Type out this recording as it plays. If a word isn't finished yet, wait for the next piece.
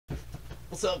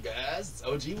What's up, guys? It's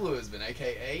OG Woodsman,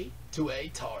 aka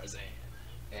 2A Tarzan,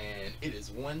 and it is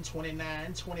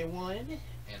 1:29:21,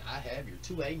 and I have your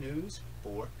 2A news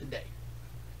for today.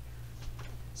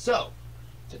 So,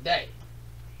 today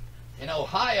in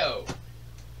Ohio,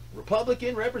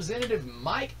 Republican Representative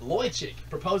Mike Loychik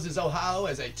proposes Ohio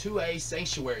as a 2A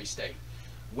sanctuary state,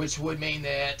 which would mean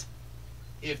that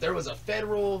if there was a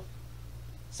federal,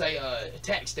 say,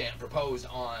 tax stamp proposed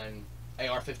on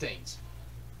AR-15s,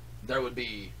 there would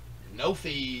be no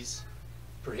fees,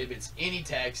 prohibits any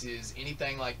taxes,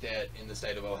 anything like that in the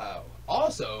state of Ohio.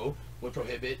 Also would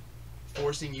prohibit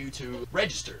forcing you to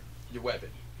register your weapon.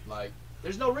 Like,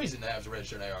 there's no reason to have to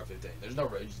register an AR-15. There's no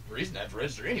reason to have to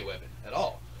register any weapon at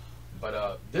all.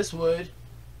 But this would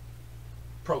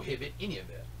prohibit any of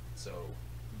that. So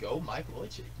go Mike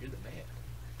Loychik, you're the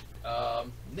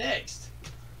man. Next,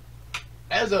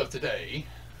 as of today,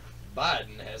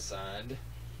 Biden has signed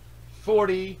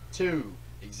 42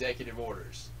 executive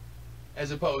orders, as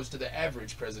opposed to the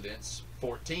average president's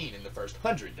 14 in the first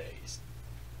 100 days.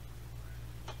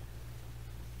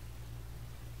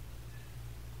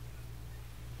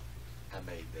 I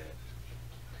made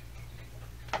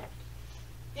that.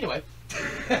 Anyway,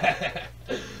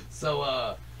 so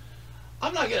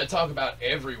I'm not going to talk about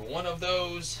every one of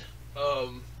those,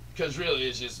 because really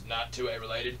it's just not 2A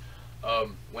related.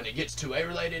 When it gets 2A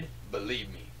related,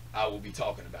 believe me, I will be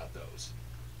talking about those.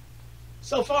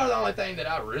 So far, the only thing that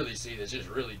I really see that's just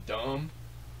really dumb.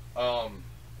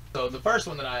 So the first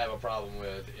one that I have a problem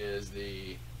with is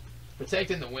the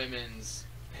protecting the women's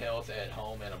health at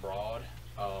home and abroad.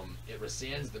 It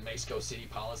rescinds the Mexico City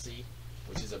policy,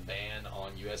 which is a ban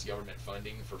on U.S. government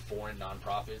funding for foreign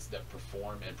nonprofits that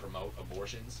perform and promote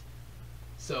abortions.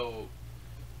 So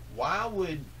why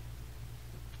would...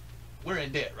 We're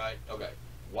in debt, right? Okay.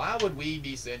 Why would we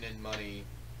be sending money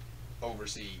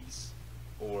overseas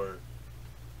or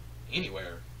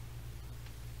anywhere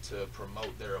to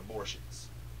promote their abortions?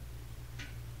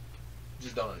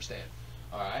 Just don't understand.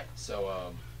 Alright,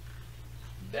 so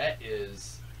that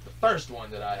is the first one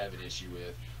that I have an issue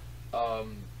with.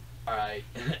 Alright,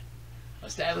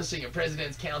 establishing a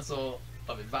President's Council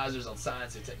of Advisors on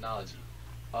Science and Technology.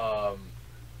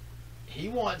 He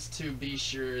wants to be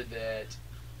sure that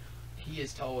he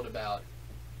is told about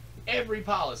every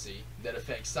policy that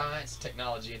affects science,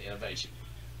 technology, and innovation.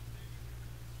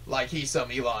 Like he's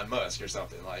some Elon Musk or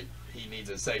something. Like he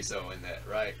needs a say-so in that,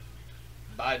 right?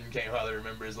 Biden can't hardly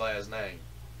remember his last name.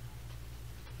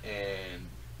 And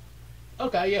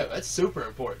okay, yeah, that's super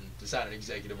important to sign an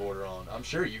executive order on. I'm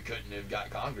sure you couldn't have got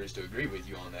Congress to agree with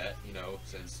you on that, you know,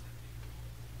 since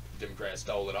Democrats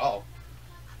stole it all.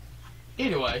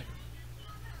 Anyway,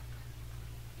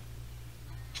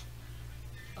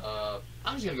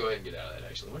 I'm just going to go ahead and get out of that,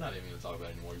 actually. We're not even going to talk about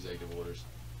any more executive orders.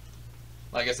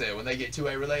 Like I said, when they get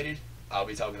 2A related, I'll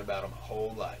be talking about them a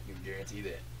whole lot. You can guarantee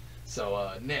that.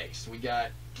 So, next, we got...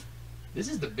 This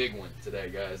is the big one today,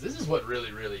 guys. This is what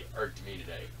really, really irked me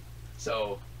today.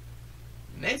 So,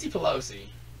 Nancy Pelosi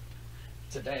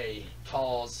today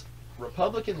calls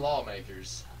Republican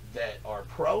lawmakers that are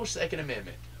pro-Second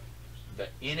Amendment the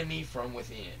enemy from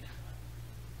within.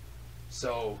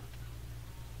 So,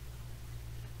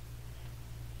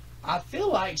 I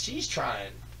feel like she's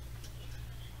trying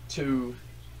to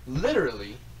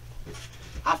literally,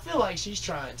 I feel like she's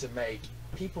trying to make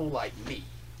people like me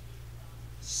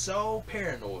so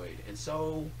paranoid and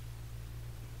so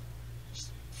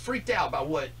freaked out by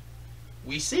what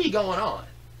we see going on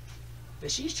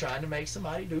that she's trying to make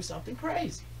somebody do something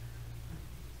crazy.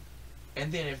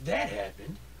 And then if that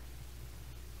happened,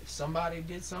 if somebody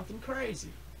did something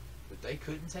crazy that they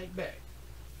couldn't take back,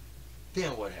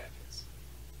 then what happens?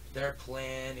 Their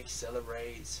plan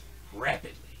accelerates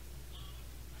rapidly.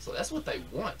 So that's what they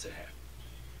want to happen.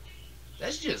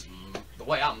 That's just the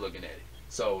way I'm looking at it.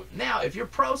 So now, if you're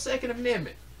pro-Second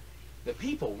Amendment, the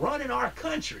people running our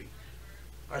country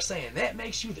are saying that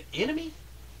makes you the enemy?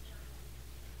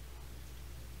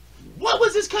 What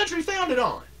was this country founded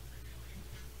on?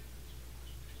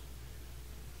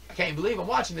 I can't believe I'm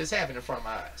watching this happen in front of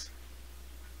my eyes.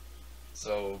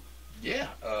 So, yeah,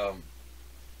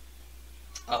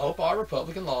 I hope our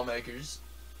Republican lawmakers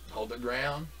hold their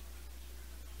ground.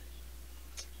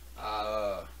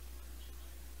 I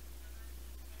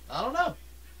don't know.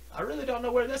 I really don't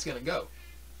know where that's going to go.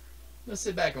 I'm going to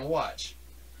sit back and watch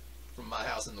from my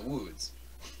house in the woods.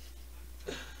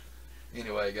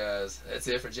 Anyway, guys, that's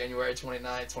it for January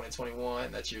 29,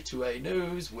 2021. That's your 2A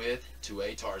news with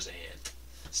 2A Tarzan.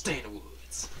 Stay in the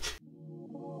woods.